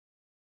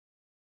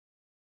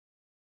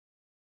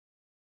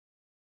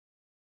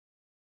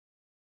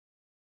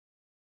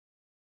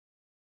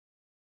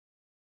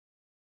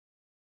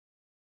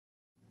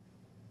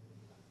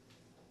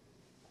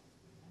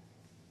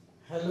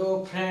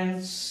Hello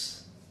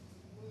friends,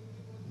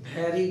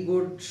 very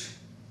good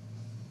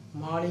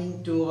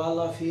morning to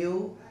all of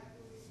you,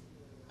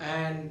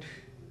 and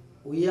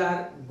we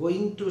are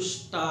going to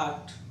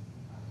start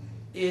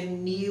a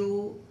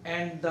new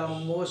and the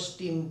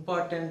most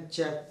important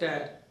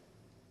chapter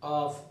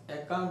of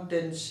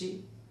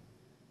accountancy,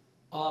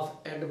 of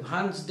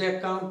advanced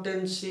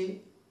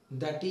accountancy,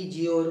 that is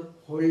your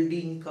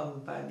holding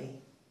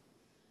company.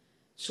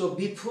 So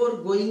before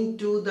going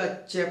to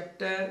the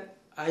chapter,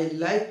 I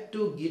like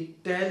to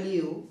tell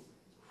you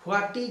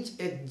what is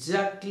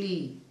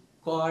exactly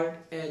called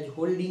as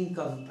holding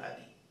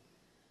company.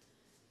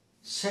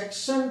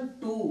 Section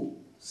 2,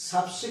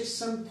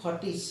 subsection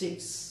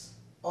 46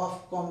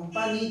 of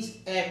Companies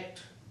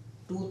Act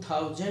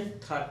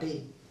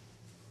 2013.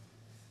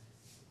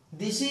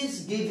 This is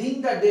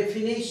giving the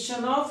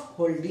definition of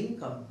holding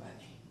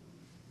company.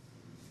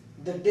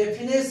 The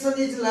definition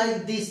is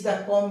like this: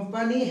 the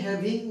company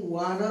having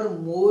one or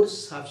more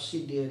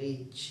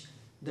subsidiaries.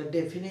 The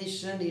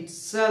definition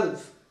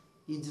itself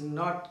is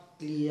not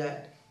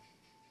clear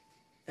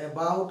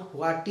about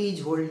what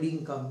is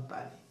holding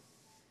company.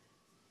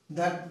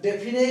 The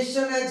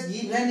definition as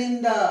given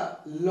in the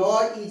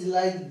law is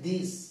like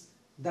this: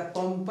 the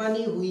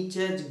company which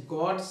has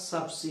got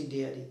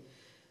subsidiary.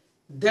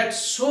 That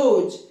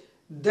shows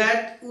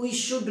that we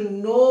should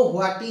know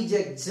what is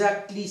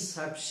exactly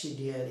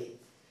subsidiary.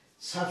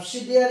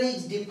 Subsidiary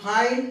is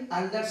defined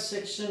under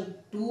section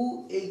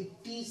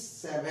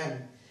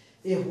 287.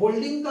 A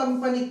holding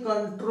company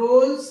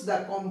controls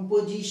the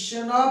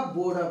composition of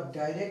board of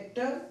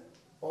directors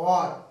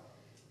or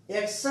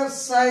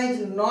exercise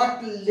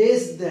not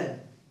less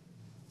than,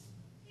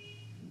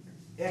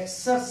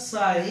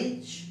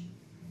 exercise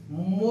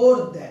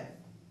more than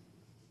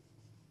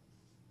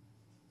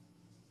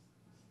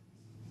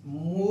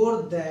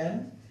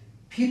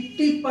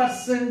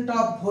 50%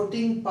 of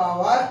voting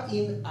power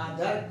in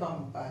other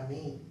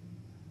company.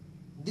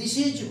 This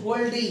is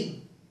holding.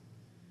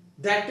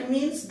 That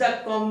means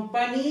the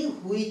company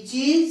which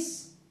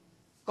is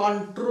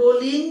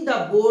controlling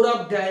the board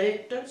of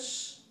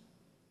directors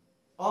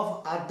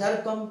of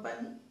other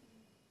company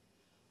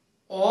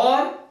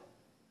or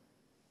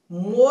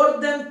more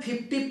than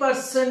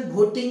 50%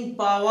 voting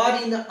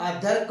power in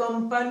other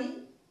company.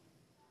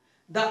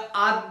 The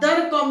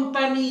other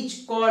company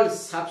is called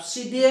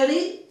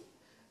subsidiary.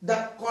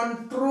 The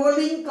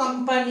controlling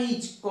company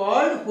is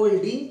called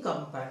holding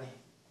company.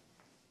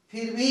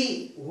 फिर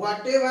भी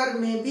whatever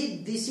may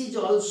be, this is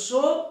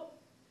also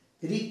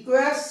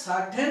requires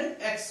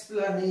certain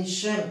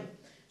explanation.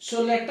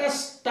 So let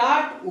us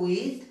start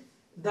with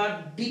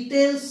the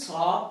details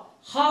of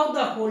how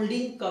the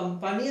holding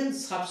company and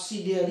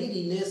subsidiary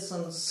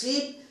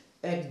relationship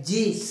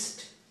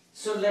exist.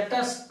 So let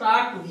us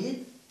start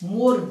with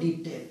more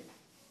detail.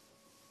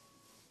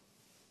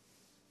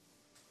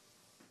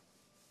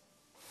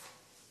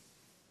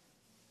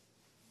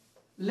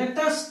 Let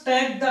us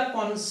take the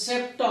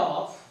concept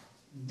of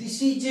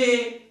this is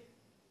a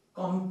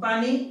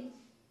company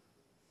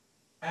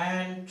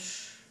and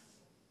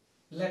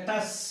let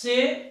us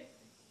say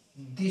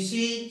this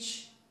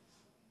is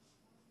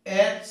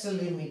H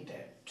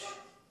Limited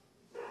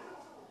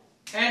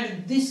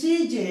and this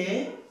is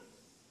a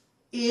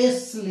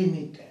S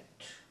Limited.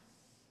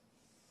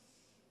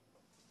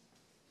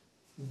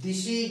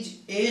 This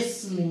is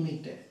S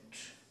Limited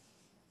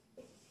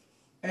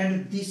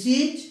and this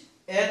is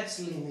H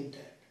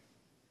Limited.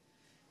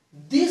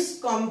 This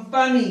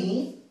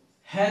company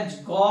has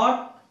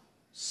got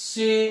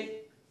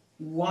say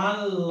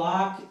 1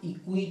 lakh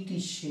equity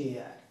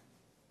share.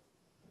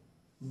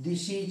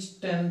 This is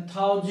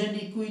 10,000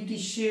 equity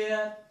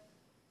share.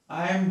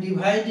 I am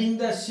dividing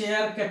the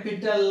share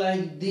capital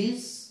like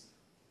this.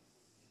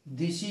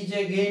 This is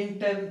again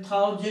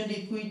 10,000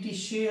 equity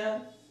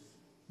share.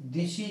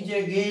 This is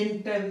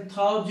again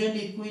 10,000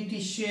 equity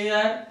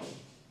share.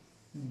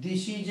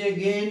 This is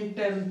again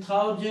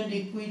 10,000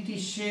 equity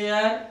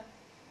share.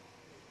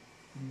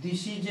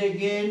 This is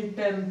again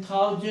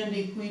 10,000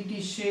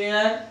 equity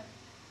share.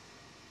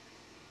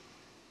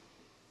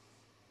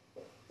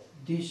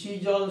 This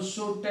is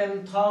also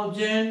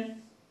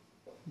 10,000.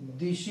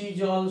 This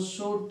is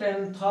also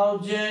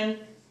 10,000.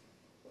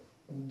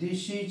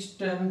 This is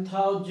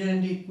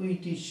 10,000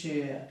 equity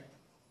share.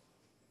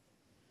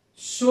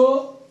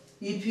 So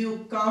if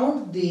you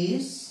count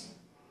this,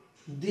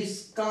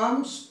 this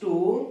comes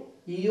to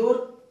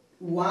your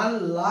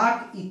 1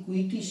 lakh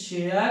equity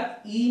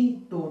share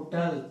in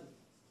total.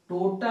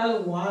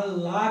 Total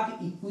 1 lakh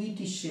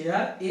equity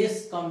share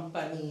S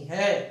company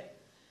है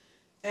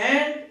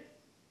and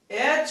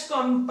H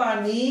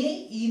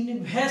company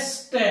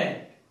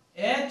invested,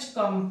 H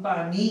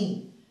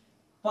company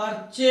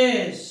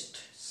purchased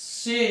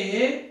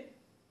say,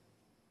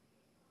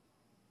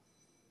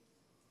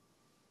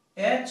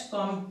 H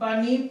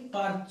company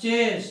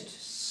purchased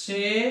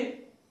say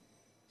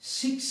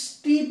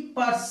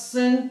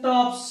 60%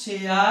 of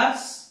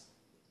shares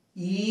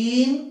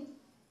in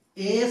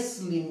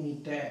S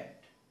Limited.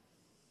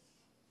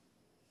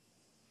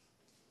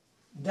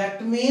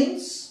 That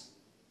means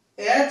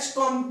H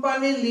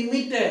Company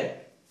Limited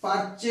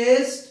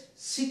purchased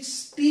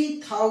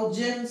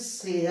 60,000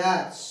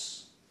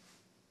 shares.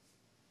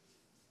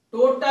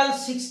 Total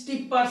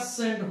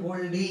 60%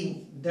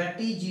 holding, that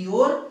is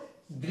your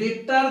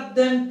greater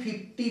than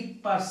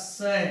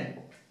 50%.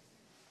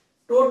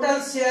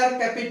 Total share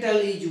capital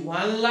is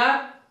 1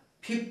 lakh,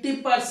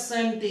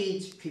 50%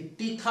 is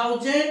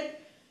 50,000.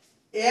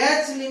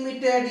 H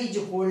Limited is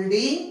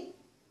holding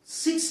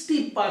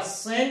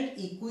 60%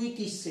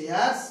 equity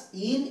shares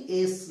in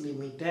S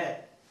Limited.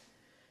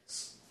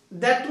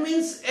 That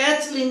means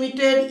H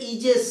Limited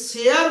is a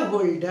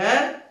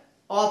shareholder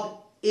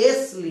of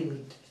S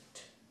Limited.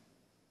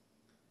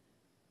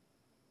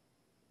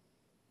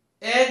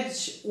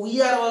 As we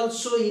are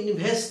also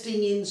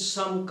investing in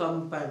some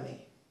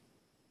company.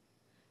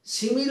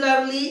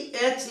 Similarly,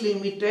 H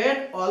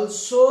Limited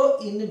also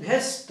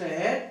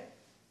invested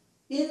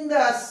in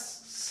the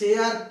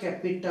share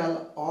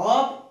capital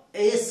of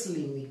S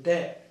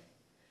Limited.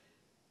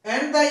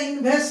 And the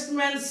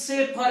investment,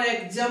 say for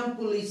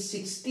example, is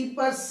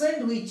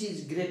 60%, which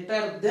is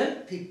greater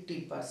than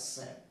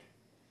 50%.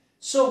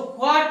 So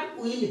what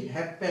will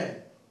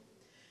happen?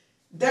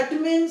 That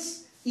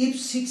means if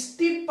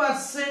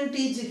 60%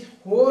 is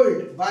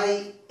held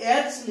by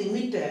H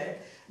Limited,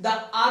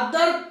 the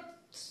other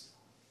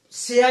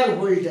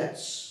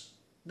shareholders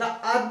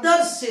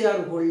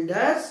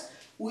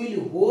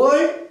will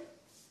hold,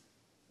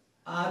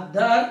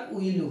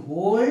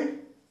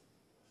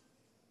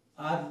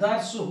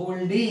 others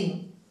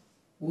holding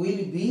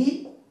will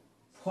be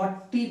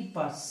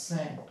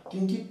 40%.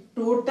 क्योंकि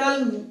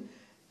total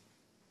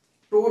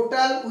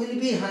will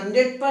be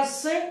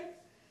 100%,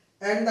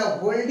 and the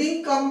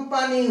holding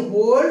company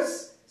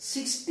holds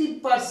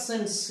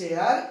 60%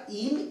 share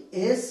in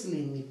S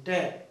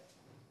Limited.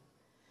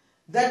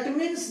 That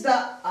means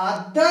the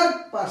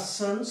other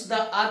persons,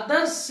 the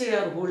other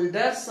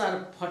shareholders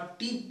are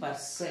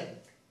 40%.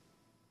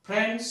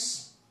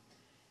 Friends,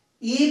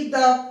 if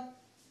the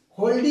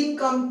holding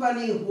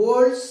company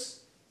holds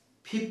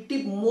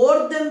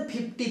more than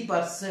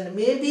 50%,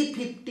 maybe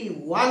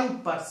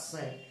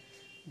 51%,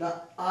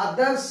 the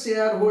other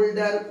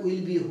shareholder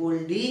will be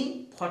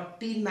holding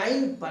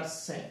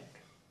 49%.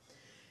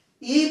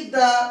 If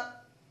the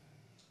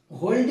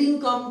holding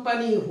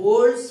company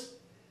holds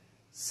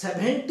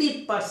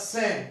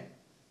 70%,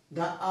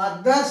 the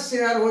other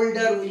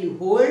shareholder will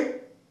hold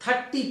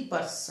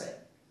 30%.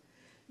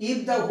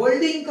 If the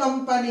holding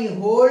company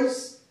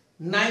holds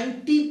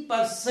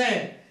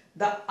 90%,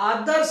 the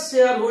other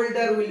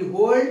shareholder will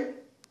hold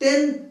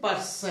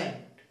 10%.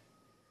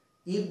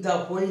 If the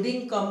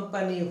holding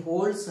company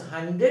holds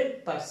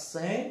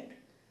 100%,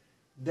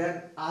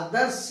 then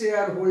other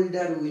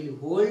shareholder will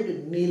hold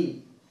nil.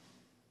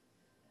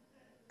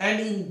 And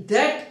in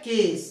that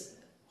case,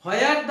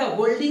 where the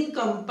holding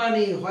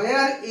company,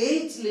 where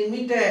H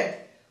Limited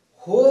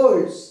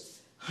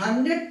holds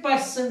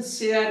 100%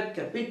 share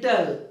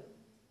capital,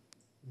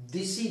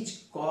 this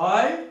is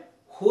called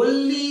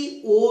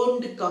wholly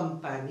owned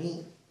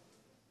company.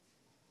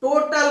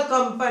 Total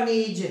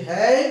company is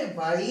held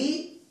by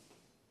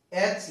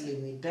H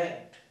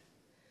Limited.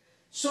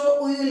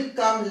 So we will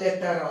come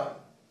later on.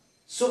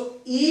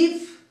 So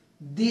if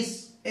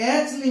this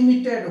H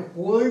Limited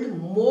hold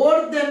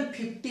more than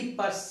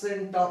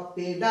 50% of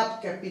paid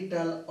up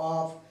capital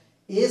of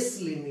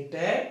S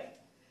Limited,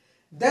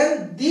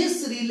 then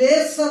this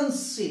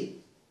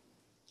relationship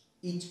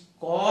is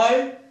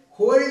called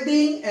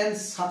holding and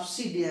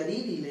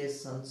subsidiary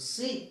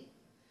relationship.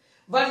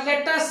 But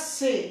let us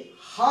say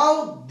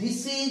how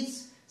this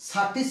is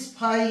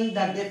satisfying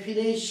the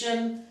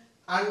definition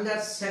under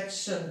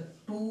section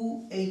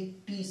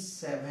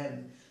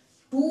 287.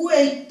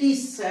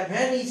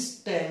 287 is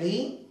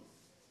telling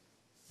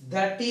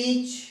that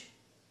is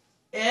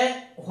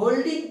a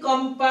holding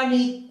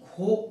company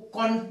who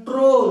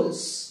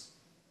controls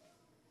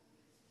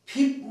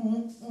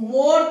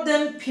more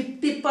than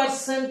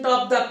 50%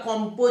 of the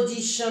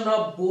composition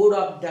of board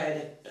of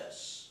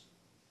directors.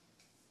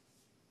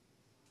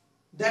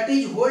 That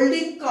is,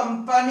 holding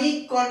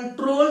company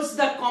controls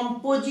the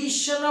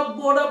composition of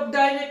board of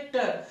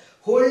directors.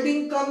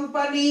 Holding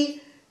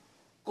company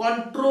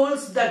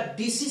controls the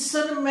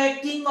decision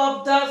making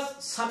of the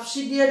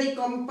subsidiary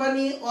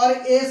company or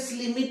S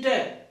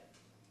Limited.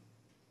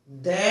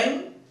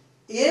 Then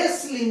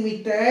S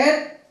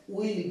Limited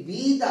will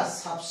be the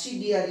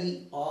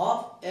subsidiary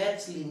of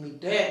H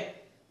Limited,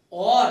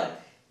 or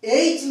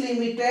H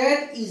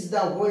Limited is the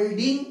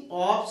holding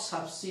of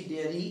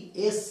subsidiary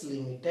S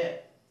Limited.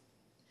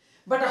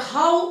 But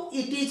how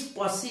it is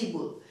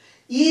possible?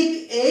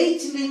 If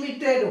H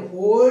Limited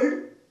hold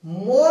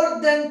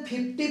more than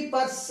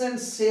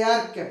 50%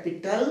 share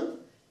capital,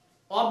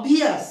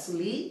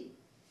 obviously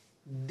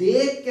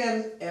they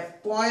can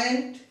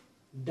appoint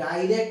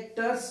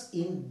directors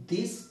in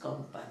this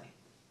company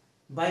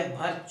by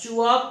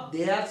virtue of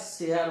their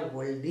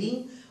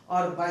shareholding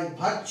or by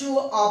virtue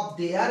of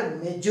their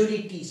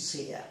majority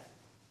share.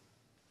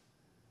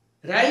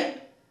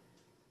 Right?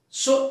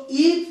 So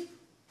if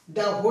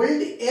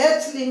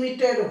H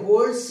Limited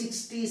holds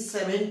 60,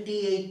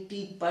 70,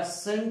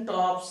 80%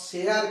 of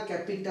share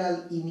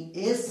capital in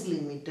S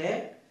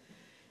Limited.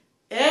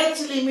 H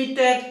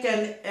Limited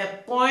can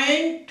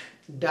appoint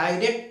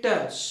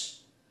directors,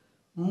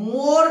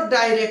 more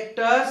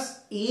directors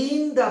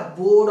in the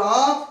board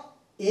of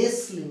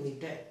S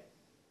Limited.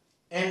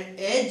 And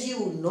as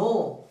you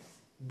know,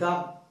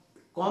 the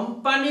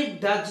company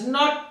does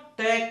not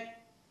take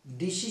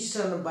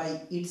decision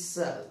by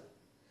itself.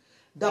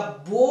 The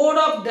board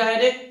of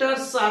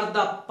directors are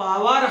the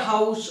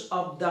powerhouse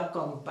of the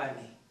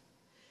company.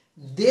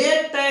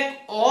 They take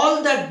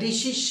all the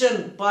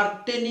decision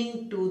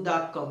pertaining to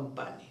the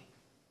company.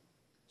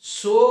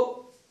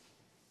 So,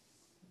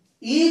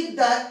 if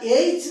the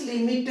H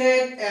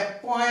Limited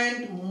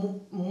appoint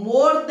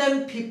more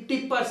than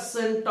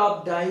 50%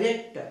 of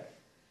director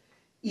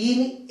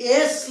in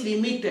S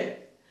Limited,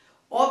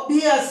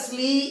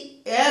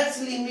 obviously H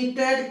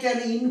Limited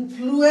can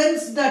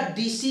influence the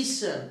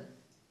decision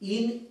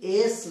in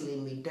S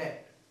Limited.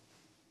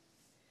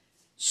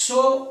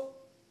 So,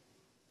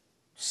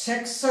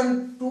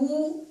 section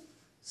 2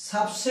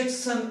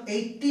 subsection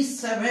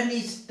 87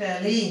 is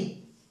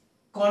telling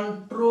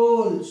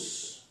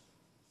controls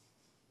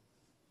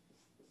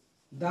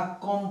the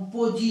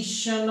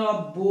composition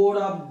of board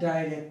of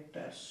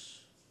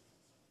directors.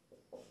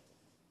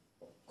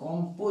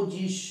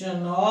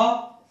 Composition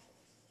of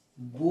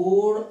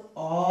board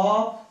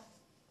of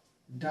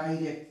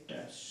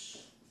directors.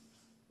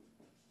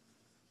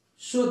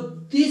 So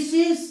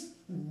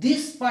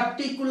this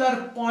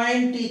particular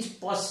point is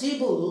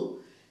possible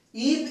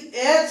if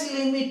H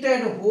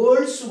Limited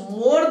holds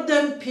more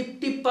than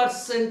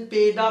 50%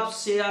 paid up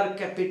share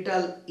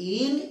capital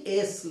in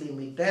S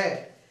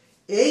Limited.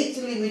 H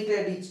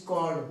Limited is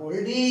called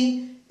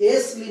holding,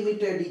 S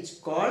Limited is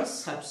called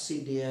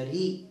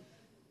subsidiary.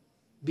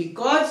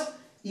 Because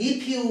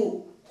if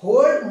you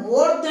hold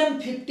more than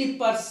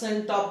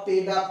 50% of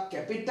paid up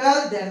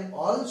capital, then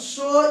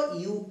also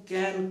you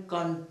can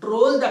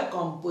control the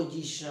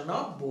composition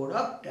of board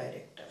of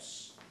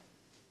directors.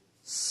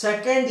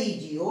 Second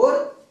is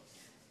your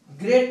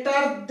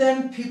greater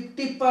than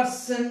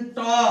 50%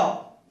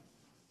 of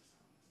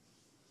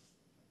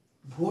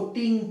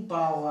voting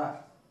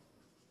power.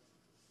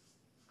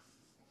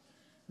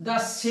 The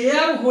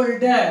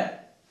shareholder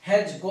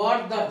has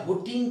got the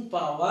voting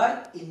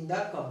power in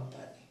the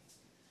company.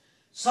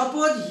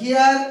 Suppose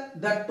here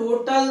the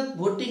total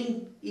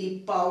voting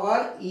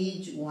power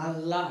is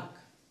 1 lakh.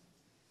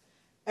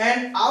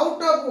 And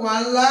out of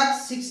 1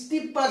 lakh,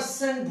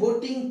 60%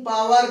 voting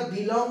power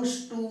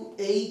belongs to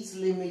H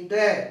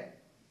Limited.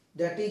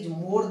 That is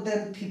more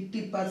than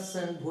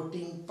 50%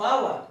 voting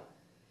power.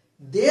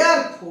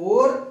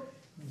 Therefore,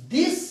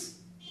 this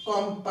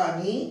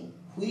company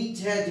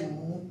which has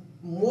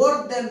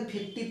more than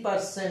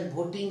 50%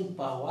 voting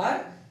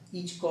power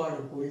is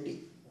called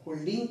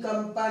holding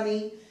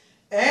company,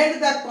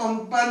 and the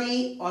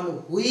company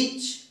on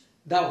which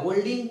the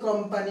holding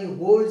company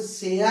holds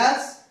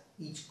shares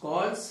is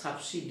called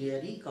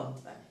subsidiary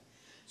company.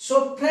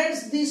 So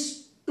friends,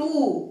 these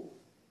two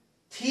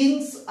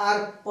things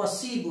are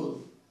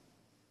possible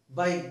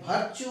by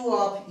virtue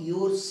of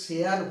your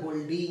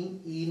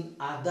shareholding in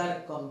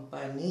other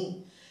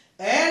company,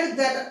 and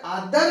that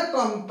other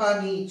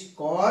company is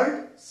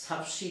called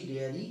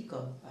subsidiary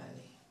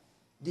company.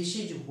 This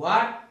is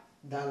what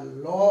the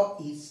law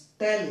is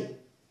telling.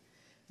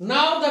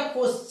 Now the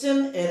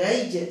question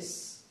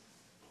arises,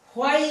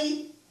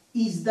 why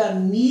is the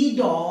need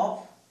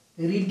of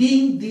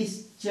reading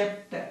this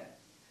chapter?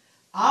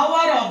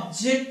 Our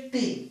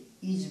objective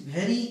is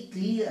very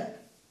clear.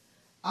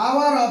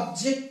 Our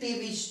objective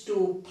is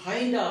to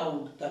find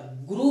out the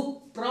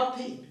group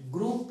profit,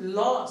 group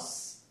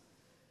loss.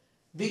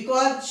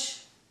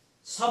 Because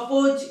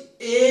suppose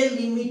A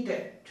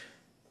Limited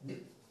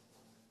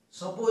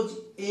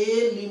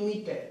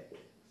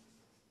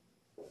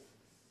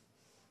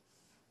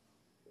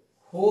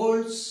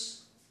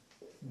holds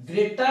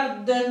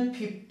greater than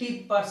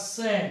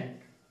 50%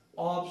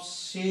 of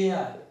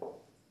share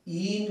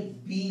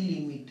in B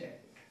Limited.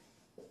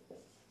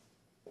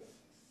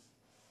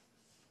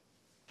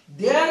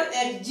 There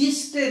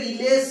exists a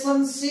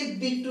relationship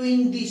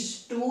between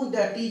these two,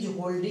 that is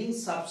holding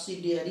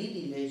subsidiary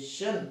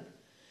relation,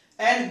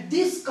 and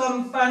this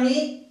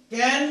company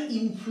can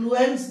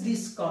influence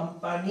this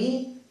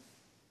company.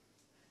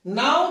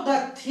 Now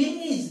the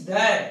thing is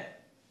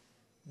that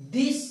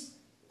this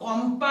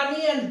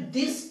company and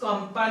this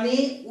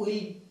company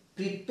will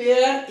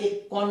prepare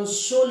a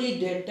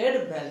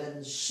consolidated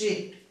balance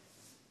sheet.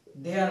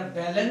 Their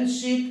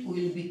balance sheet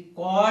will be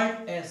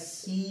called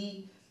as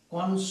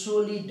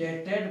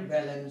Consolidated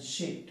Balance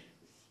Sheet,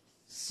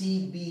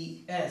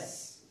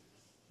 CBS.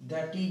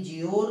 That is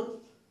your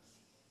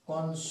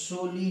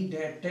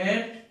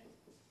Consolidated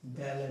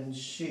Balance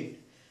Sheet.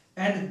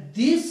 And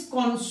this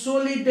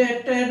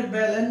Consolidated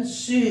Balance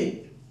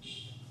Sheet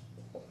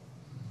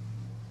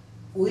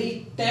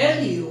will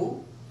tell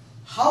you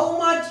how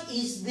much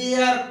is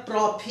their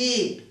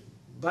profit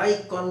by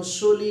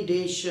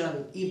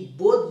consolidation if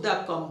both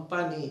the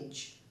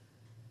companies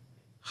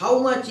how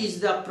much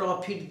is the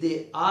profit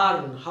they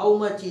earn, how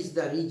much is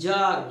the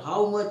reserve,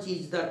 how much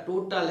is the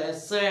total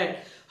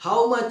asset,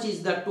 how much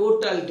is the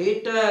total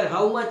debtor,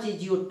 how much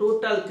is your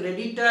total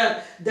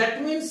creditor.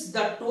 That means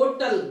the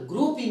total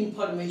group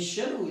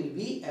information will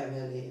be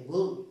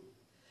available.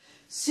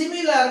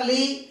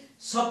 Similarly,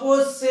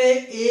 suppose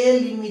say A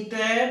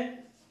Limited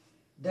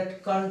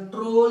that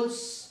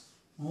controls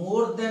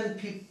more than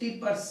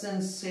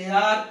 50%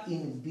 share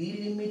in B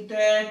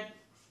Limited,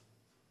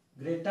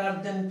 greater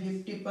than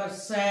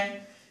 50%.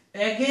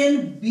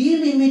 Again, B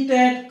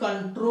Limited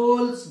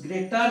controls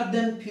greater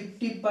than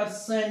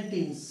 50%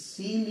 in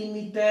C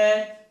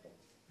Limited,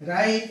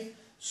 right?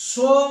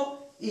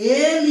 So,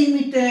 A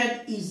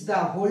Limited is the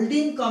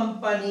holding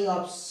company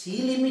of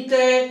C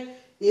Limited.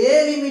 A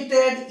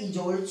Limited is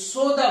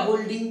also the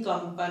holding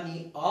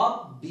company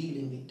of B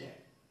Limited,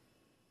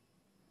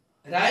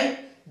 right?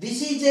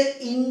 This is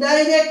a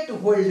indirect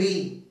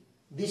holding.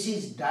 This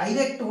is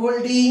direct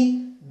holding.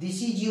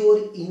 This is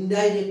your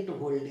indirect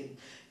holding.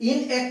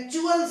 In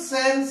actual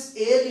sense,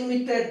 A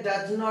Limited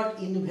does not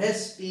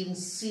invest in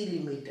C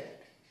Limited.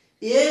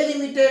 A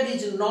Limited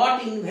is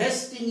not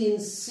investing in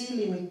C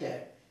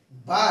Limited,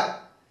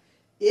 but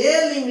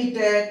A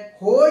Limited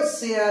holds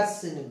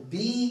shares in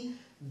B.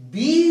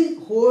 B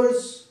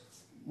holds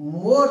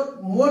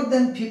more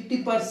than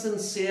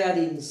 50% share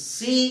in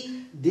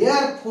C.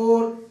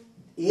 Therefore,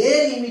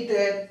 A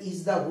Limited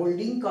is the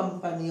holding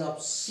company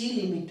of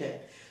C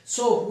Limited.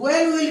 So,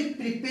 when we will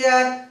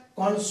prepare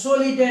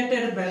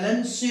consolidated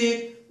balance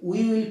sheet,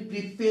 we will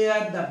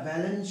prepare the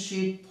balance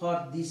sheet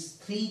for these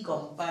three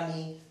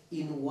companies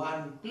in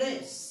one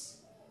place.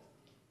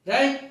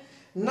 Right?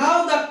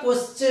 Now the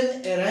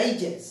question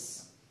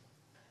arises,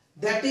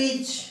 that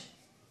is,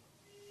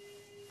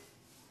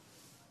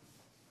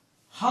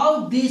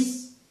 how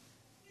this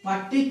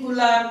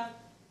particular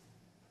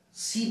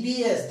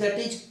CBS, that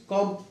is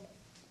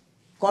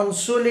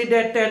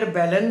consolidated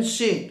balance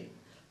sheet,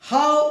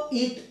 how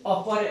it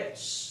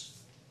operates.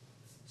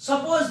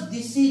 Suppose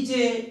this is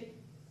a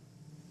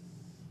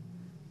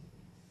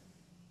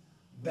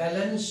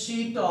balance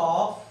sheet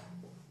of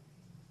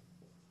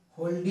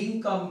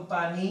holding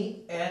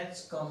company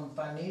H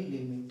Company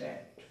Limited.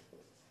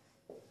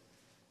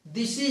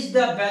 This is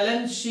the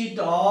balance sheet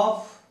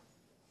of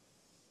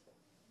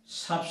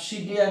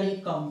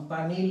subsidiary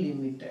company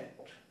limited.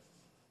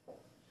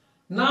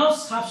 Now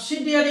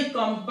subsidiary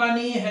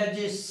company has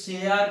a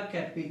share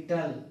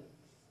capital.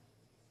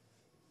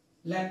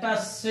 Let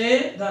us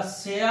say the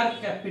share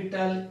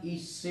capital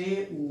is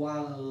say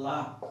 1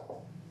 lakh.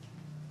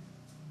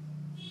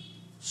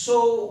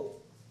 So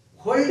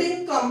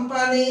holding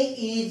company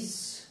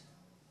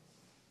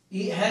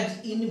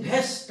has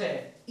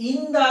invested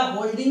in the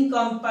holding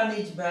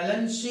company's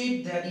balance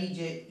sheet. There is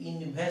a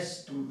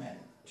investment.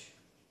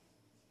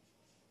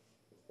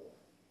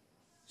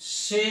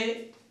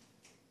 Say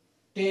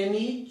 10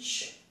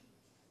 each,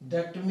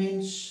 that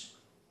means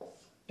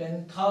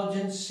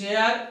 10,000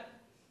 share,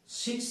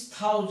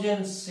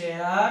 6,000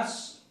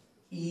 shares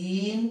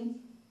in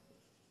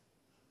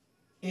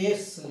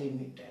S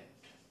Limited.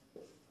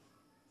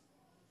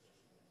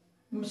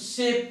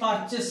 Say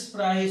purchase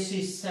price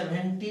is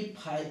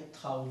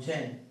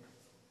 75,000.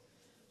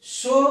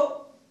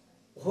 So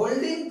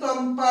holding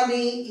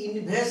company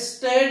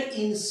invested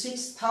in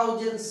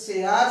 6,000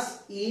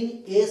 shares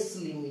in S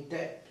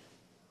Limited.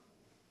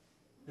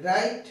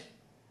 Right?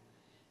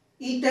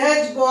 It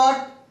has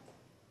got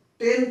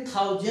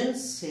 10,000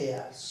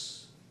 shares.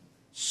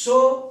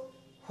 So,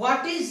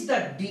 what is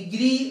the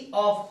degree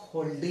of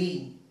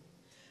holding?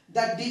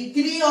 The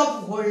degree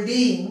of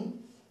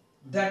holding,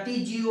 that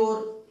is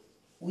your,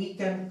 we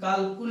can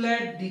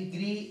calculate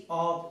degree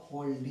of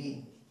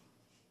holding.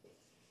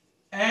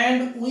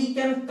 And we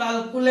can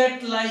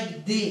calculate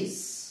like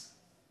this.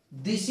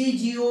 This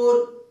is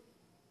your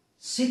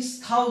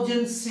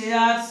 6,000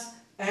 shares.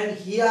 And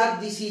here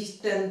this is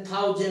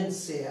 10,000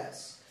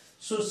 shares.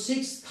 So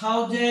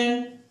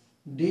 6,000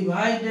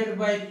 divided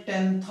by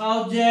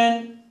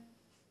 10,000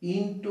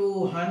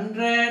 into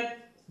 100.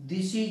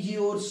 This is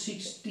your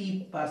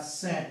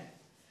 60%.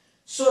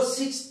 So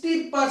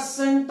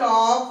 60%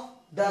 of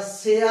the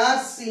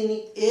shares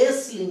in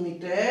S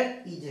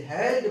Limited is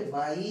held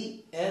by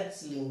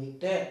H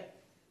Limited.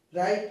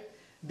 Right?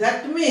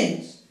 That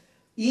means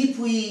if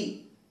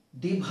we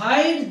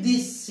divide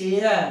this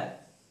share,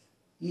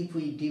 if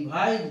we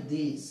divide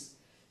this,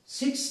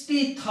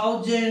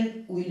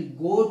 60,000 will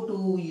go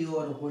to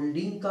your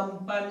holding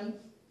company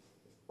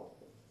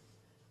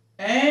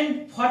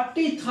and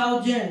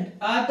 40,000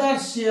 other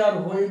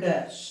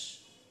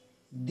shareholders.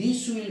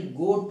 This will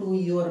go to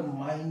your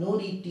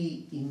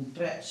minority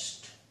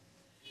interest.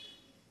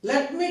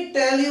 Let me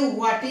tell you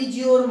what is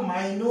your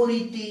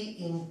minority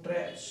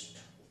interest.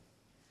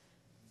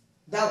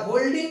 The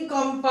holding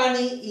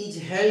company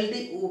is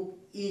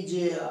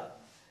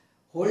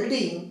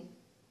holding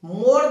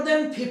more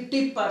than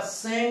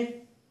 50%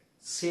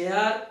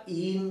 share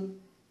in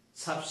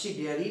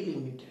subsidiary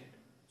limited.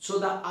 So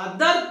the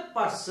other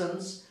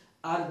persons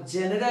are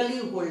generally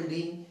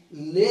holding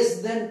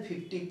less than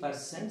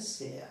 50%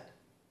 share.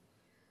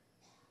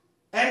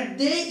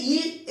 and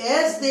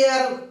as they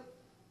are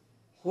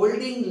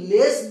holding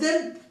less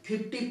than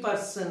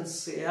 50%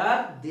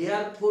 share,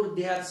 therefore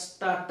their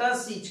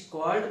status is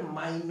called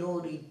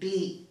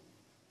minority,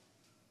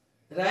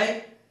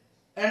 right?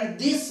 And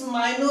this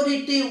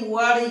minority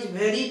word is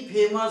very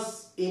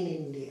famous in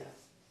India.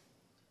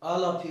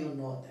 All of you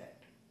know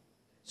that.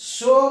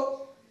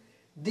 So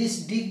this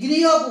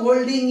degree of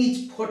holding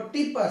is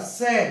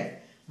 40%.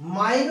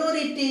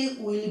 Minority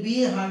will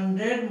be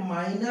 100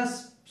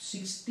 minus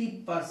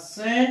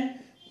 60%.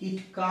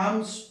 It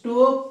comes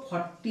to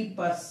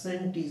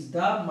 40% is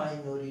the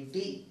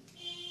minority.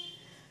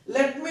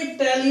 Let me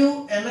tell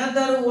you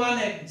another one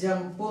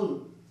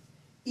example.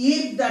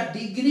 If the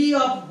degree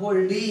of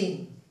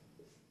holding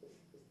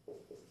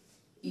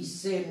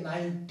is say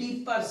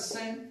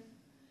 90%,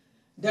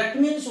 that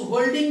means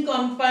holding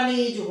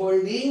company is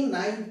holding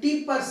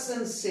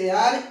 90%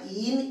 share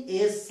in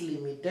S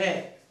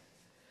Limited.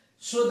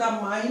 So the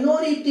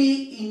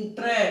minority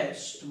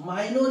interest,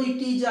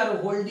 minorities are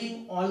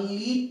holding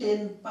only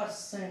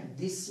 10%.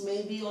 This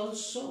may be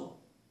also.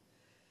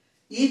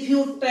 If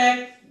you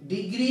take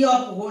degree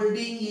of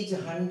holding is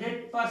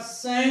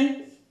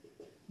 100%,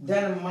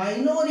 then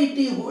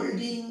minority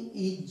holding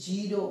is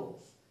 0.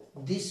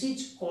 This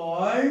is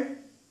called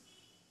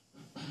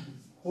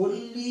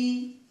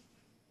wholly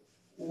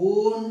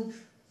owned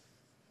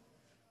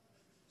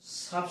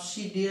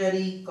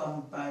subsidiary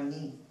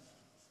company.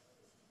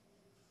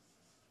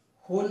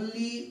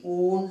 Wholly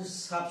owned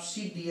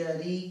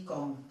subsidiary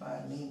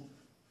company,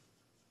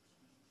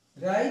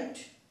 right?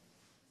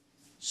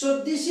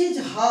 So this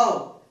is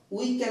how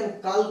we can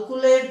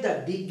calculate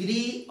the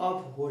degree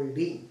of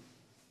holding.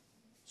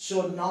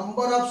 So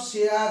number of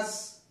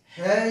shares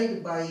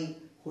held by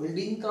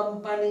holding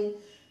company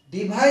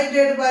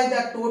divided by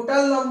the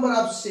total number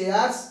of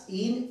shares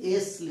in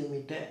S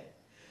Limited.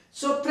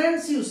 So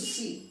friends, you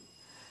see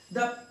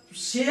the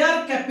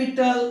share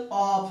capital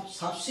of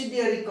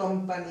subsidiary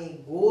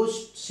company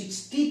goes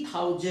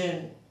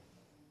 60,000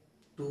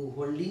 to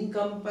holding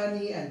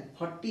company and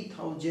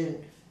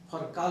 40,000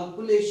 for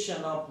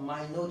calculation of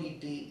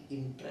minority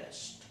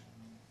interest,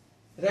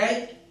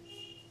 right?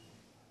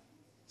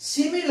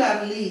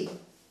 Similarly,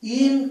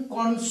 in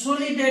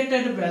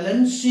consolidated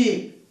balance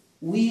sheet,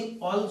 we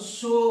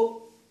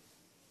also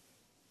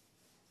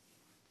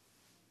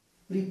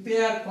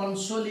prepare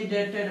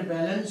consolidated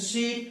balance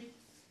sheet.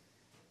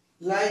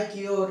 Like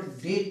your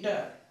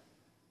debtor,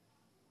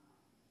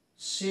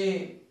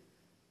 say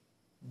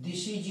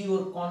this is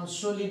your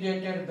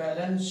consolidated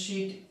balance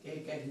sheet.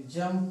 Take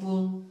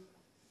example.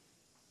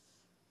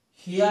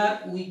 Here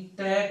we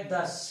take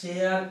the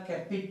share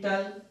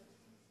capital.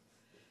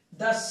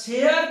 The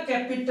share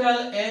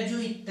capital as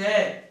we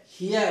take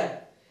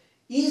here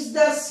is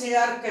the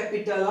share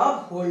capital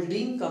of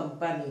holding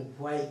company.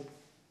 Why?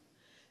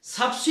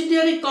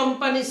 Subsidiary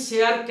company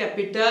share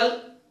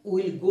capital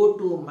will go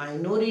to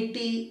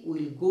minority,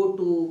 will go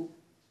to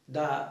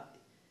the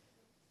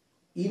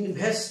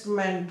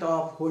investment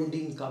of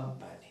holding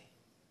company.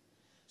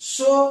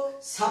 So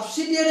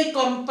subsidiary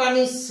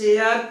company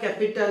share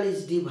capital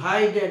is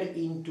divided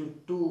into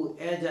two,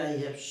 as I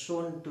have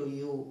shown to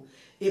you.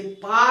 A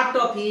part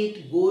of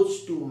it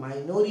goes to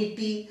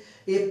minority,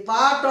 a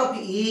part of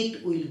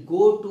it will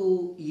go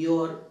to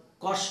your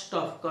cost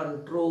of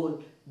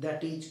control,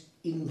 that is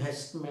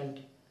investment.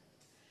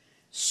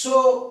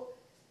 So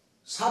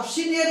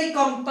subsidiary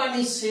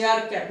company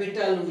share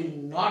capital will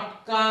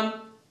not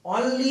come,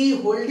 only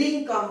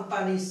holding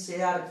company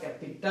share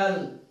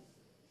capital.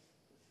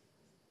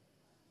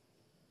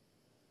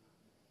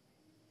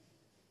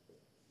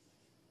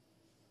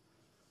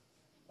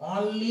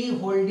 Only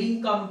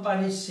holding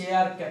company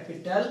share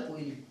capital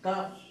will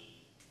come.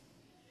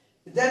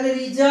 Then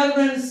reserve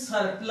and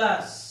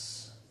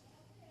surplus.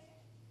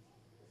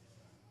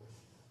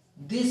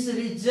 This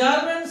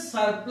reserve and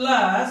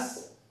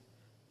surplus,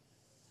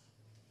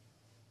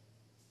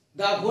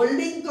 the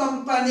holding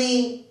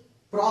company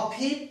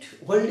profit,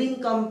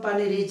 holding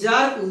company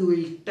reserve we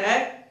will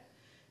take,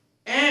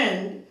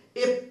 and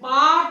a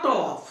part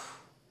of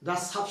the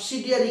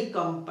subsidiary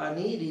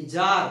company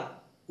reserve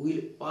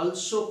will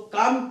also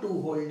come to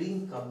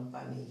holding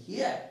company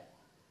here.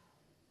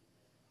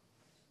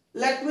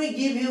 Let me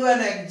give you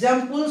an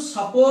example.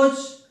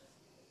 Suppose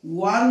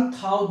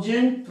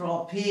 1,000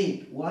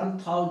 profit.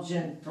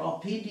 1,000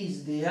 profit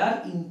is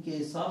there in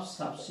case of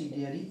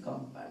subsidiary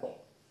company.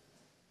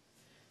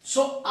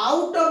 So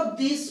out of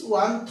this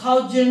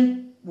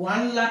 1,000,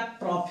 1 lakh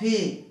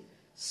profit,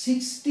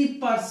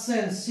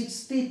 60%,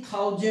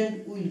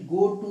 60,000 will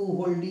go to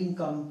holding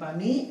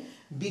company,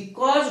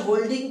 because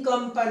holding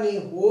company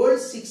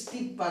holds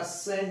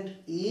 60%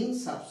 in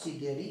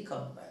subsidiary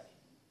company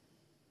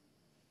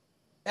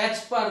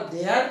as per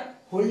their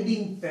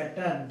holding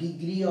pattern,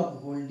 degree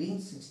of holding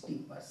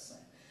 60%,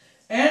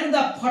 and the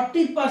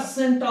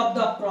 40% of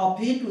the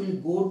profit will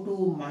go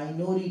to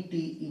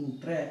minority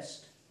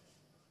interest,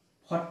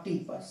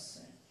 40%.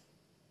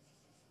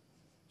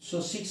 So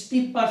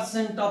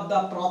 60% of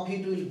the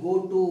profit will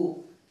go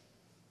to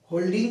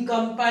holding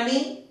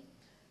company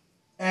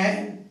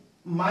and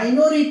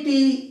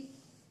minority,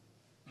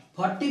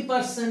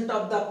 40%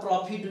 of the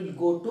profit will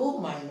go to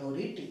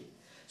minority.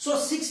 So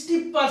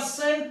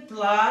 60%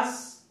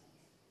 plus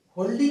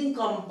holding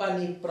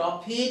company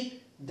profit,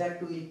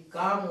 that will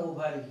come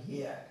over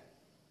here.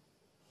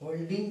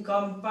 Holding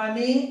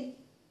company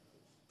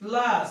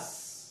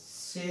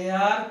plus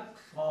share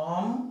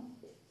from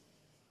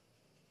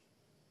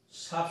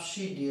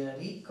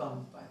subsidiary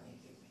company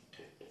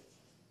limited.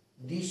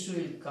 This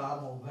will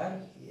come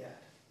over here.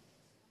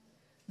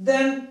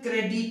 Then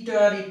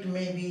creditor, it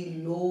may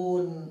be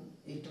loan,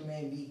 it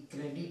may be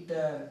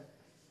creditor.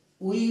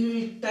 We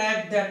will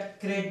tag that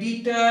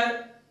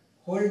creditor,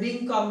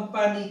 holding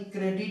company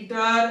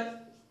creditor,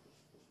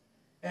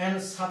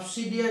 and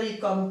subsidiary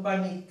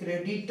company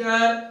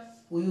creditor.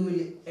 We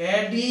will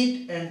add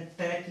it and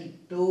tag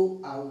it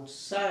to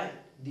outside.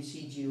 This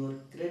is your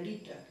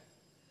creditor.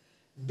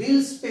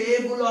 Bills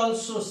payable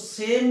also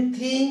same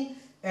thing.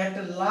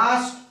 At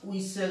last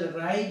we shall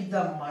write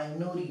the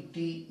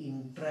minority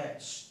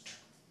interest.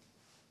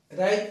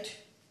 Right?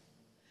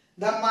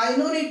 The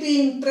minority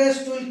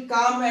interest will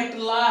come at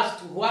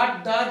last.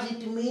 What does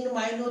it mean,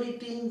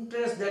 minority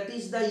interest? That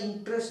is the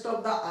interest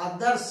of the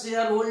other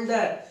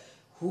shareholder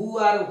who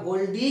are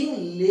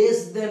holding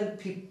less than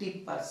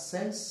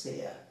 50%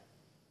 share.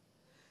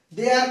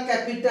 Their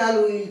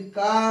capital will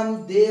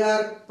come,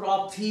 their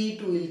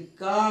profit will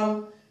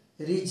come,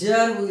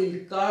 reserve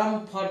will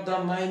come for the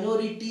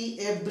minority.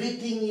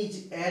 Everything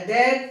is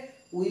added.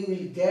 We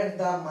will get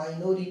the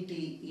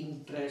minority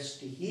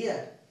interest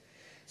here.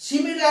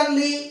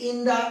 Similarly,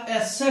 in the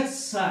asset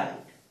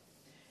side,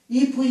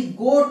 if we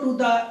go to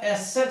the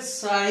asset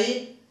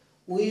side,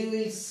 we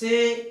will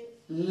say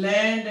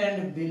land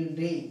and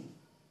building.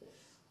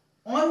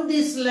 On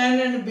this land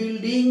and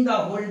building, the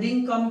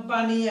holding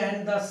company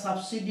and the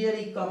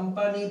subsidiary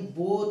company,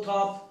 both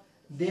of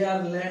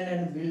their land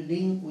and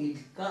building will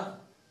come.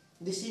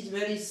 This is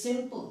very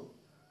simple.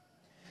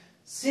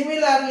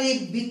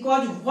 Similarly,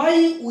 because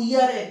why we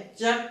are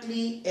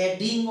exactly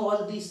adding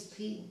all these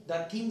things?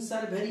 The things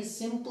are very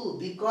simple,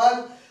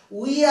 because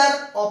we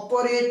are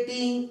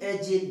operating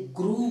as a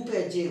group,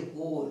 as a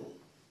whole.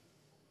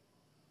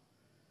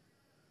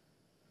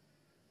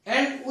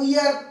 And we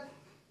are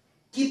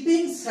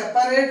keeping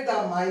separate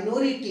the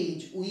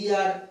minorities. We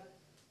are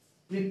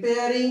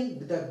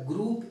preparing the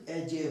group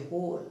as a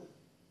whole.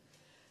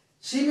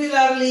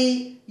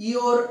 Similarly,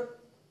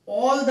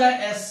 all the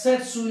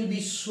assets will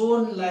be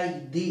shown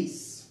like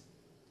this.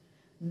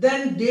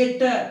 Then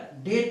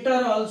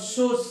debtor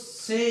also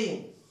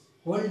same,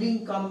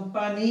 holding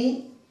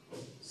company,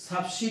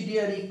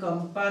 subsidiary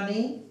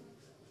company,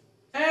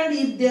 and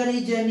if there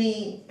is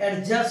any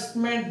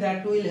adjustment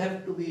that will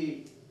have to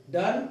be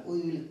done,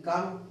 we will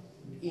come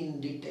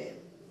in detail.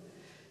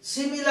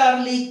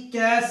 Similarly,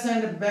 cash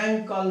and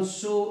bank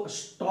also,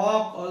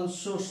 stock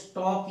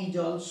is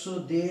also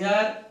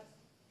there.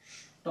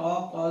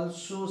 Stock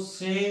also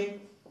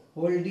same,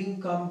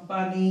 holding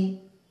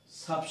company,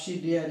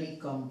 subsidiary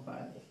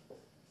company.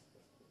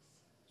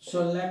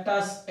 So let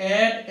us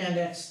add and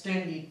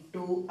extend it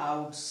to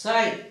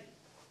outside.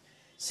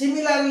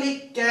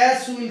 Similarly,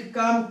 cash will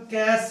come,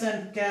 cash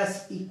and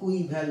cash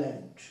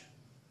equivalent.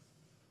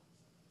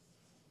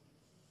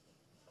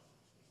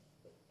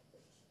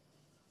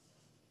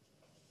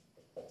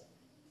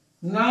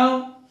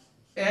 Now,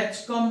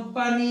 H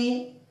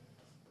company,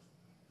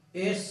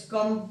 S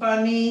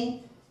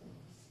company,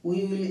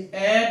 we will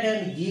add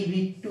and give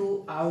it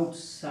to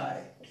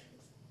outside.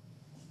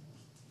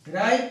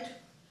 Right?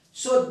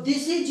 So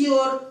this is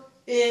your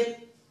a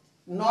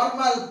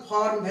normal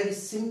form, very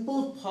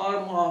simple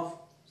form of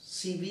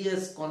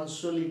CBS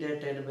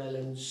consolidated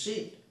balance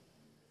sheet.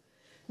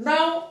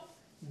 Now,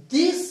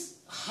 this,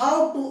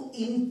 how to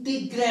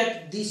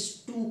integrate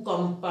these two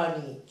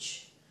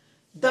companies?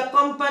 The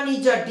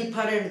companies are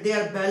different,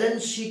 their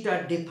balance sheet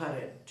are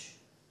different.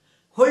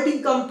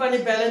 Holding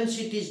company balance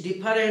sheet is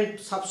different,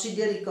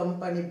 subsidiary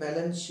company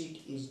balance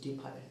sheet is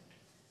different.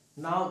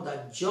 Now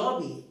the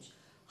job is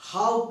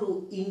how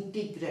to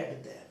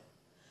integrate them,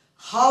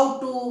 how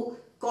to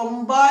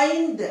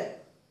combine them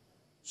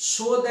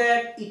so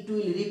that it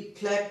will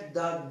reflect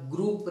the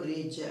group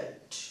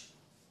result.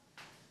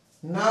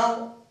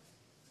 Now,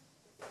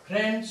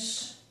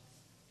 friends,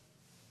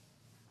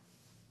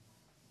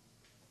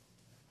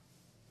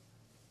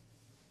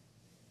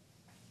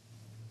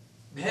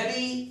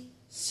 very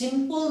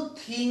simple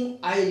thing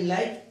I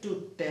like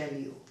to tell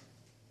you.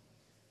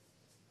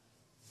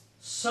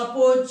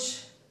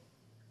 Suppose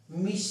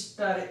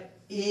Mr.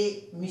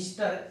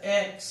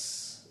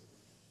 X,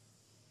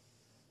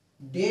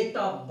 date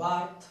of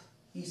birth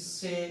is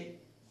say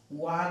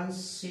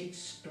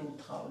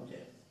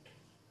 1/6/2000.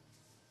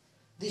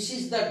 This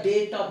is the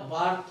date of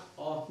birth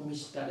of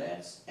Mr.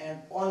 X,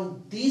 and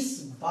on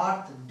this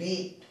birth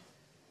date,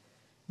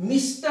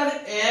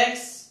 Mr.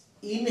 X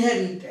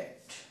inherited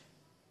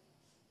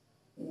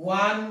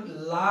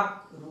 1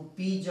 lakh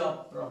rupees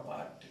of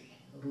property,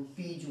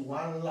 rupees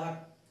 1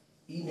 lakh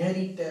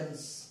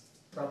inheritance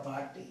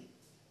property.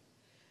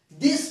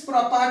 This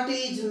property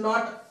is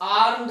not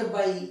earned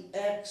by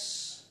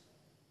X.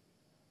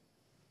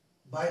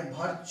 by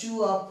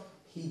virtue of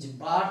his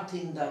birth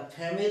in the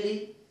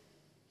family,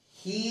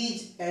 he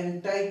is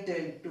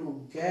entitled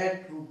to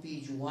get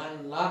rupees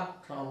 1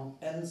 lakh from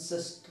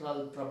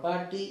ancestral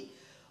property,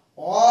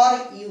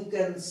 or you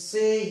can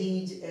say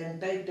he is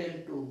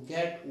entitled to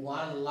get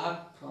 1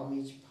 lakh from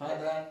his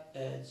father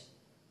as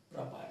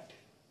property.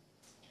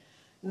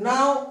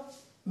 Now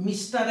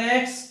Mr.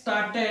 X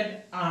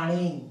started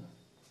earning,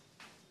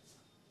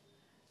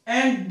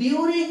 and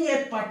during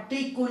a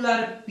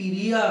particular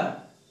period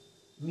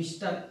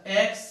Mr.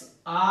 X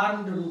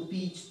earned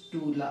rupees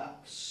 2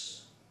 lakhs.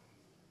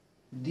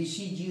 This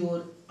is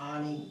your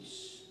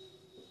earnings.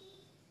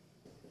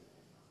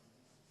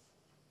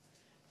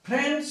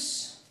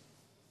 Friends,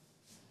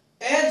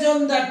 as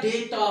on the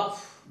date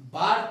of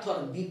birth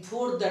or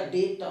before the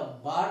date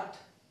of birth,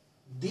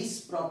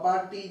 this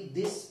property,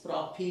 this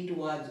profit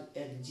was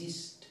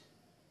exist.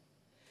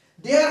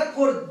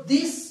 Therefore,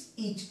 this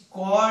is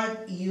called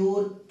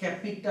your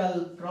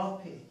capital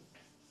profit.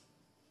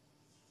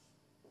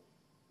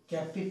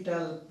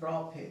 Capital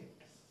profit.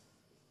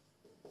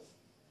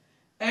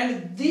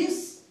 And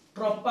this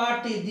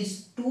property,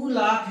 this 2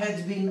 lakh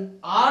has been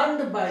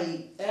earned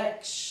by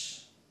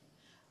X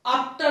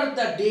after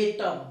the date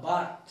of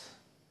birth.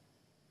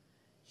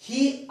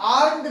 He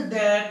earned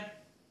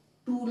that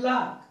 2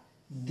 lakh.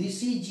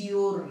 This is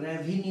your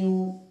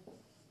revenue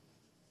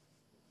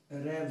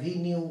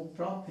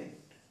profit.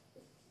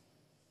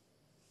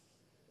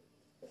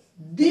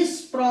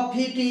 This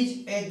profit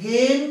is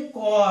again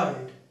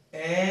called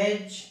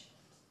as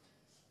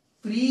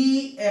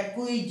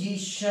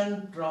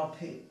pre-acquisition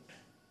profit.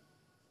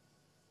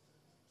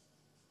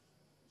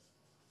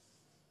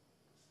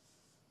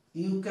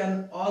 You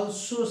can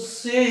also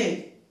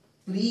say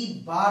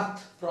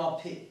pre-birth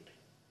profit.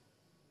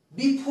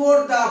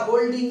 Before the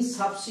holding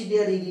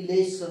subsidiary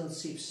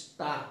relationship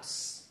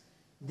starts,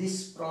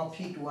 this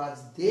profit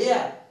was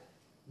there.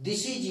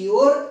 This is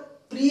your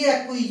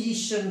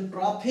pre-acquisition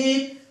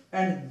profit,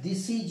 and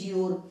this is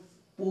your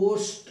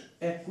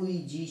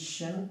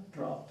post-acquisition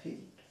profit.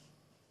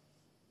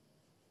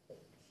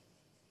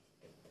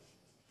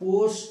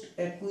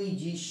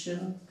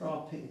 Post-acquisition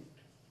profit.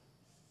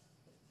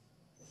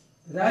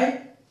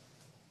 Right?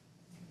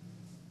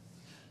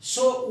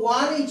 So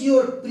one is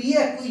your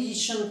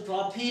pre-acquisition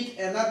profit,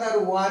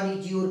 another one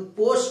is your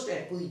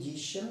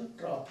post-acquisition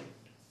profit.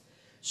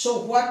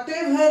 So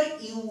whatever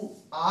you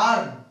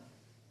earn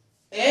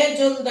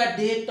as on the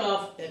date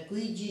of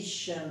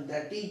acquisition,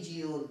 that is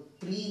your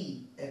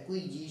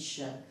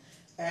pre-acquisition,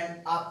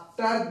 and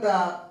after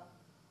the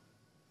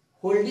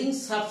holding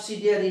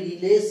subsidiary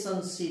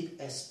relationship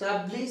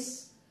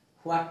established,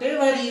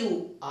 whatever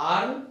you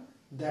earn,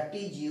 that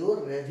is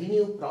your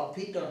revenue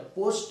profit or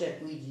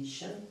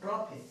post-acquisition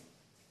profit.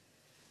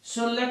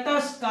 So let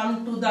us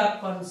come to the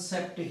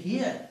concept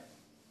here.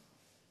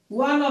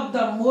 One of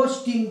the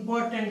most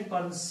important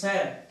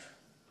concept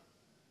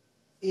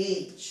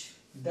is,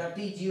 that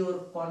is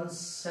your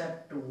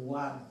concept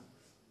 1.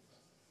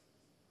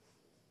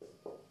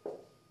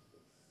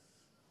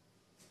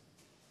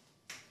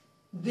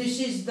 This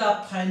is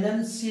the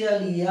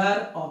financial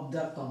year of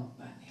the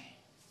company.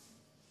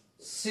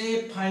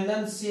 Say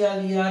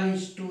financial year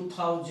is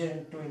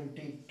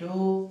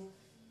 2022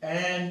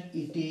 and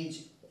it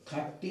is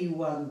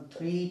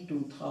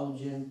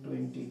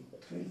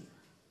 31/3/2023.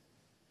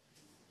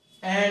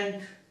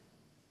 And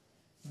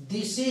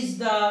this is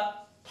the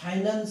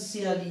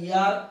financial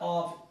year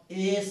of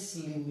S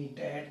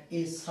Limited,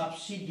 a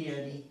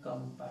subsidiary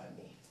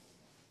company,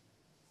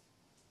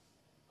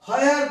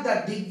 where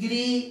the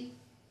degree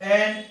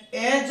and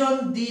as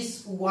on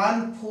this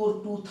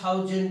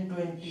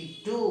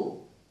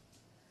 1/4/2022,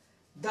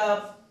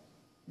 the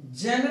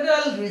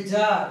general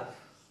reserve,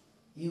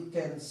 you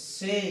can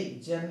say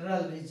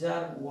general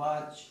reserve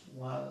was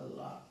 1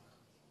 lakh.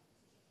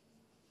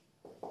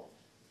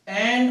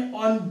 And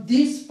on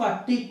this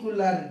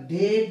particular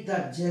date,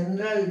 the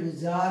general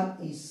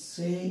reserve is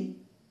say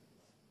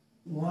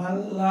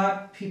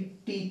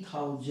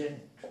 1,50,000.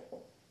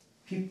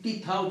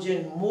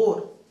 50,000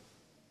 more.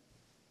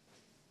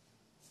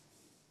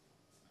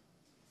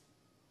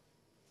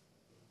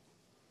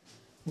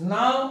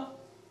 Now,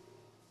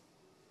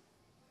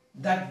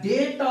 the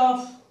date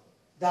of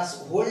the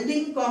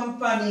holding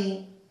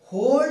company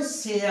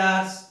holds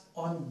shares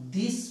on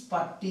this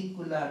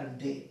particular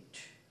date.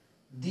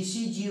 This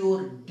is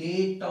your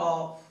date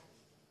of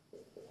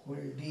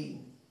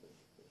holding.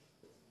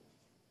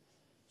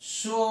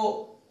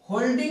 So,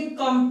 holding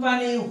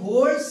company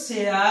holds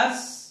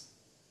shares.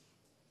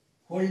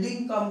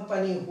 Holding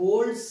company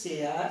holds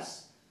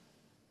shares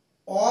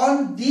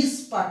on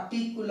this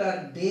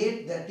particular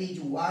date, that is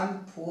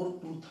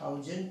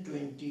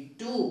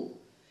 1/4/2022.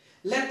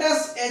 Let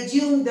us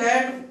assume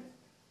that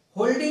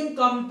holding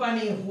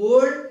company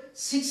hold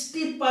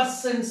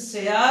 60%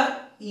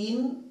 share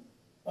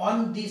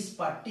on this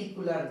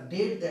particular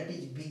date, that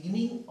is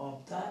beginning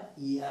of the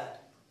year.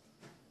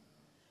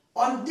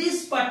 On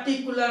this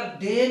particular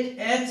date,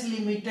 H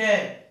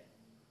Limited,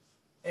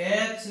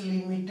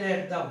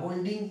 the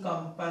holding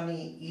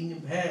company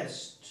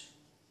invest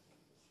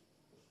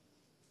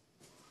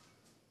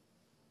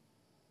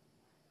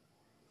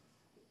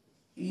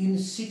in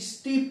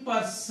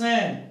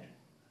 60%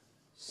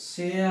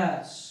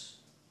 shares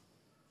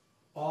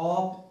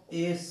of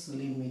S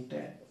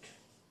Limited.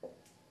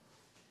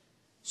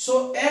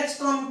 So H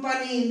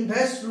company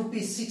invests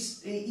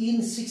rupees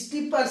in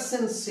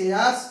 60%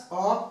 shares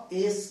of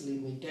S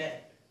Limited.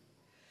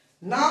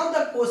 Now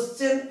the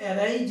question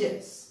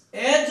arises,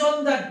 as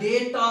on the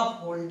date of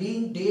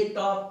holding, date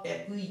of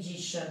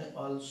acquisition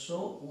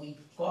also we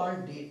call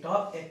date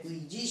of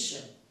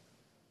acquisition.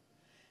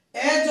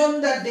 As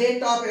on the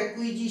date of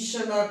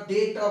acquisition or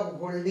date of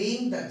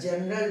holding, the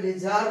general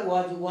reserve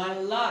was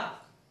 1 lakh.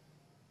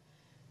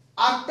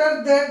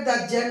 After that,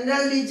 the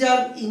general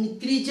reserve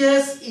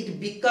increases, it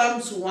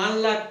becomes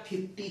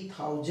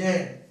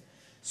 1,50,000.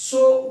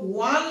 So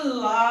 1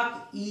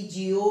 lakh is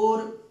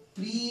your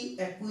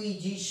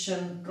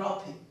pre-acquisition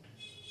profit.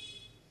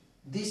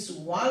 This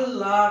 1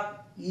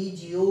 lakh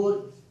is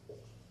your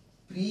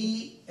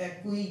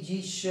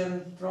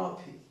pre-acquisition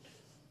profit.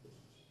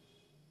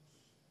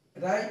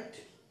 Right?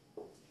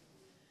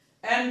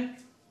 And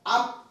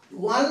up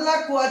 1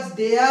 lakh was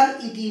there,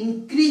 it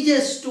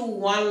increases to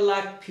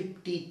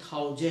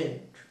 1,50,000.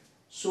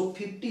 So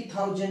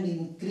 50,000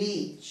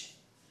 increase.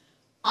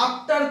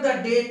 After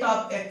the date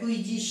of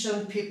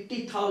acquisition,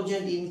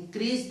 50,000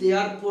 increase.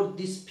 Therefore,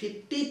 this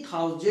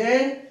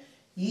 50,000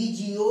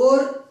 is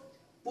your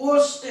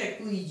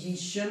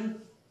post-acquisition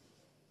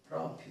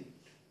profit.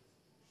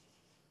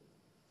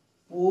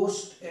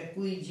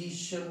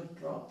 Post-acquisition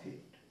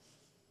profit.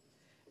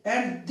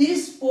 And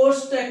this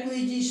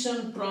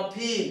post-acquisition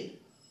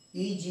profit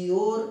is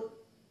your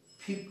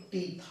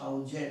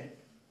 50,000.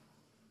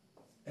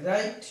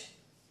 Right?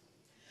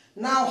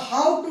 Now,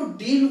 how to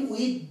deal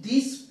with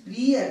this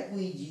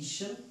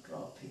pre-acquisition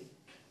profit?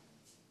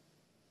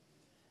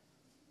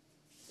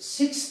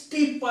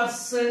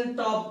 60%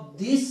 of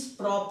this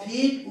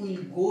profit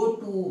will go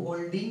to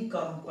holding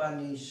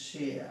company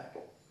share.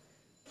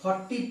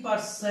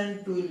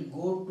 40% will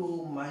go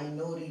to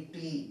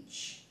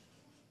minorities.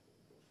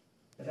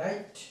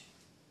 Right?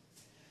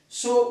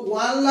 So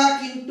 1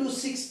 lakh into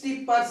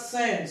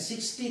 60%,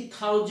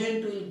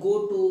 60,000 will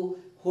go to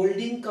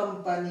holding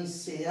company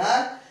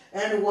share,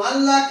 and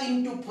 1 lakh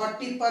into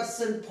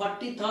 40%,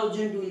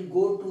 40,000 will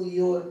go to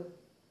your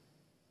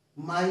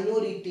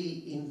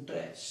minority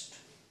interest.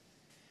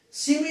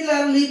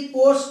 Similarly,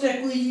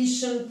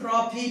 post-acquisition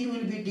profit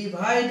will be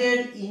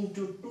divided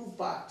into 2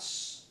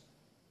 parts.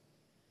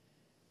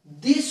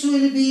 This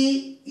will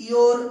be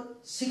your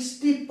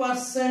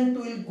 60%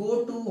 will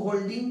go to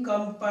holding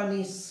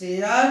company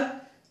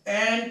share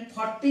and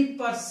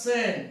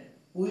 40%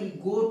 will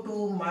go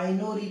to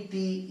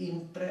minority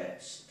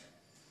interest.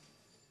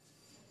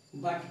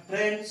 But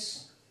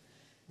friends,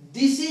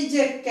 this is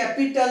a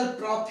capital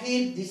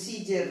profit, this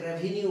is a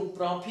revenue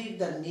profit,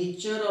 the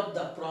nature of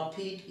the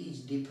profit is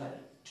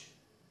different.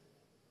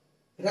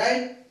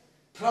 Right?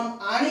 From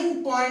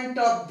earning point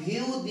of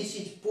view, this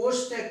is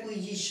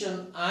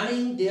post-acquisition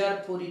earning,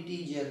 therefore it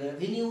is a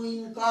revenue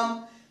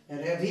income, a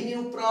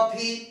revenue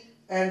profit,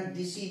 and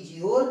this is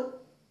your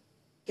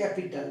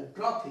capital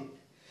profit.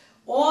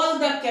 All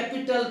the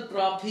capital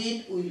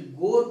profit will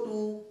go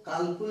to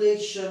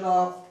calculation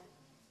of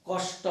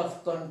cost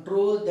of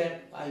control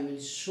that I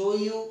will show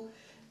you,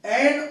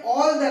 and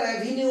all the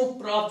revenue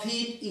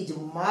profit is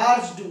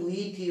merged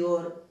with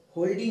your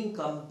holding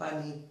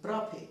company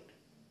profit.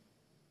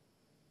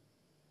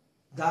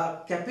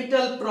 The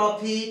capital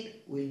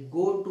profit will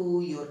go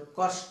to your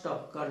cost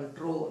of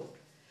control.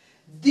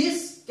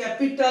 This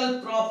capital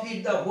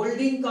profit, the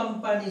holding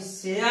company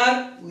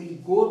share, will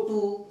go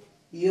to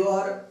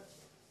your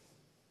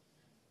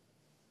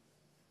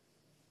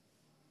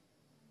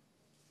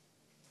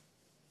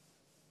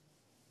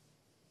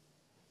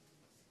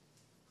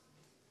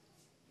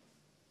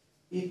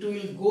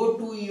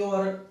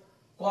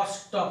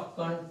cost of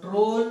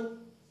control,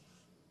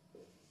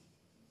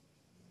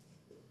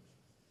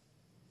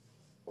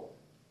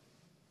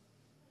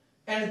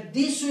 and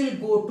this will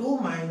go to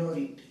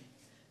minority.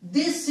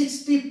 This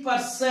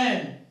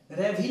 60%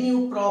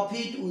 revenue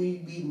profit will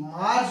be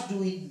merged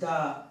with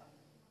the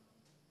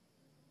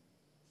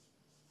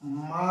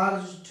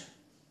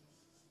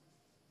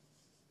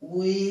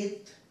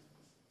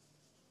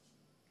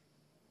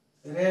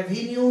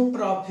revenue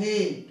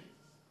profit,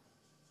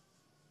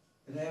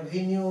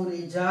 revenue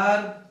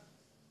reserve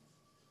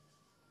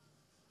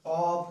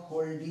of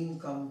holding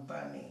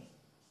company.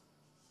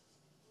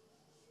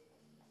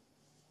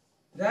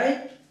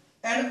 Right?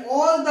 And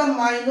all the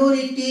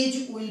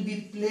minorities will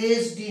be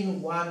placed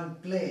in one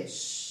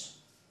place.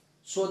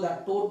 So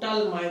the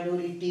total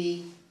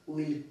minority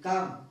will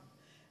come.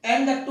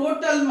 And the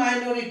total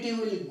minority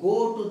will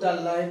go to the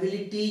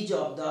liabilities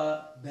of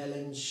the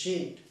balance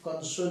sheet,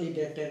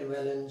 consolidated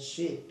balance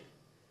sheet.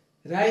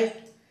 Right?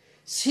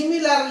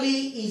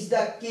 Similarly is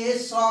the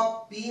case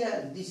of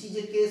PL. This is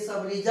a case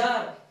of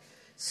reserve.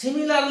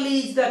 Similarly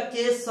is the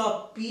case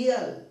of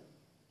PL.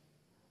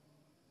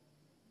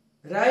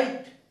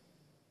 Right?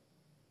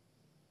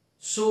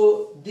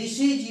 So this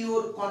is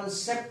your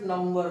concept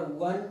number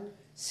 1.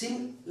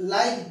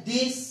 Like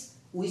this,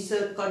 we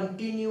shall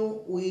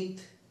continue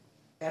with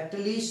at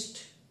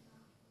least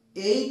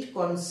 8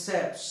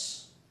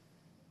 concepts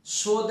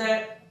so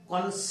that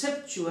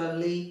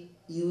conceptually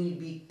you will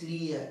be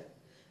clear.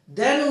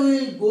 Then we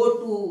will go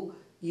to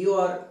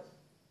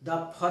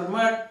the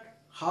format,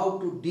 how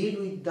to deal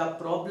with the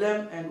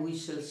problem, and we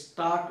shall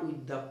start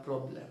with the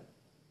problem.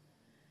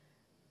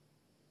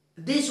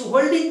 This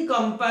holding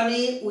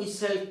company, we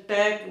shall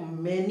take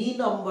many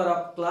number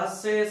of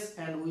classes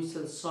and we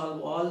shall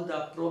solve all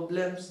the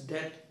problems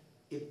that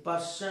a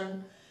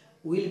person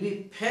will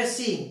be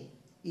facing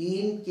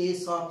in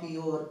case of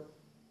your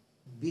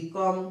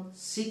become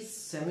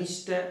 6th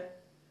semester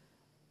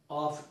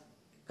of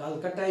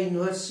Calcutta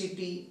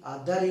University,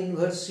 other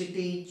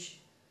universities,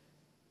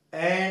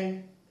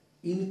 and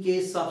in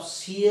case of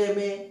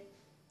CMA,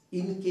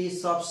 in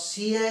case of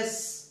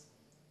CS,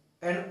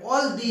 and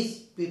all these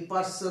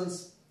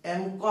persons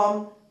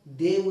MCOM,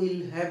 they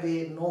will have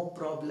no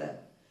problem.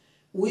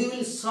 We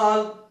will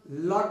solve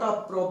lot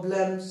of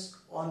problems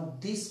on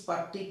this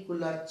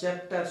particular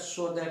chapter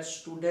so that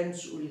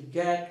students will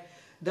get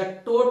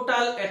the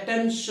total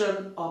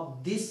attention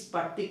of this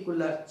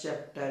particular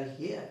chapter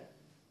here.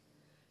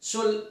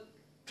 So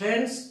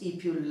friends,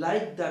 if you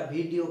like the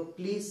video,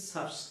 please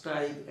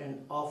subscribe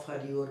and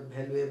offer your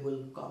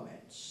valuable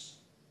comments.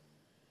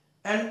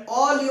 And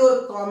all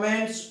your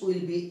comments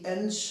will be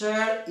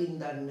answered in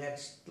the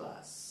next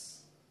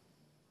class.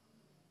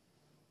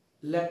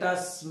 Let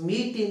us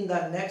meet in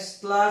the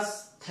next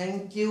class.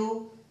 Thank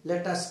you.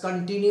 Let us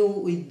continue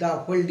with the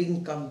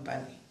holding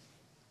company.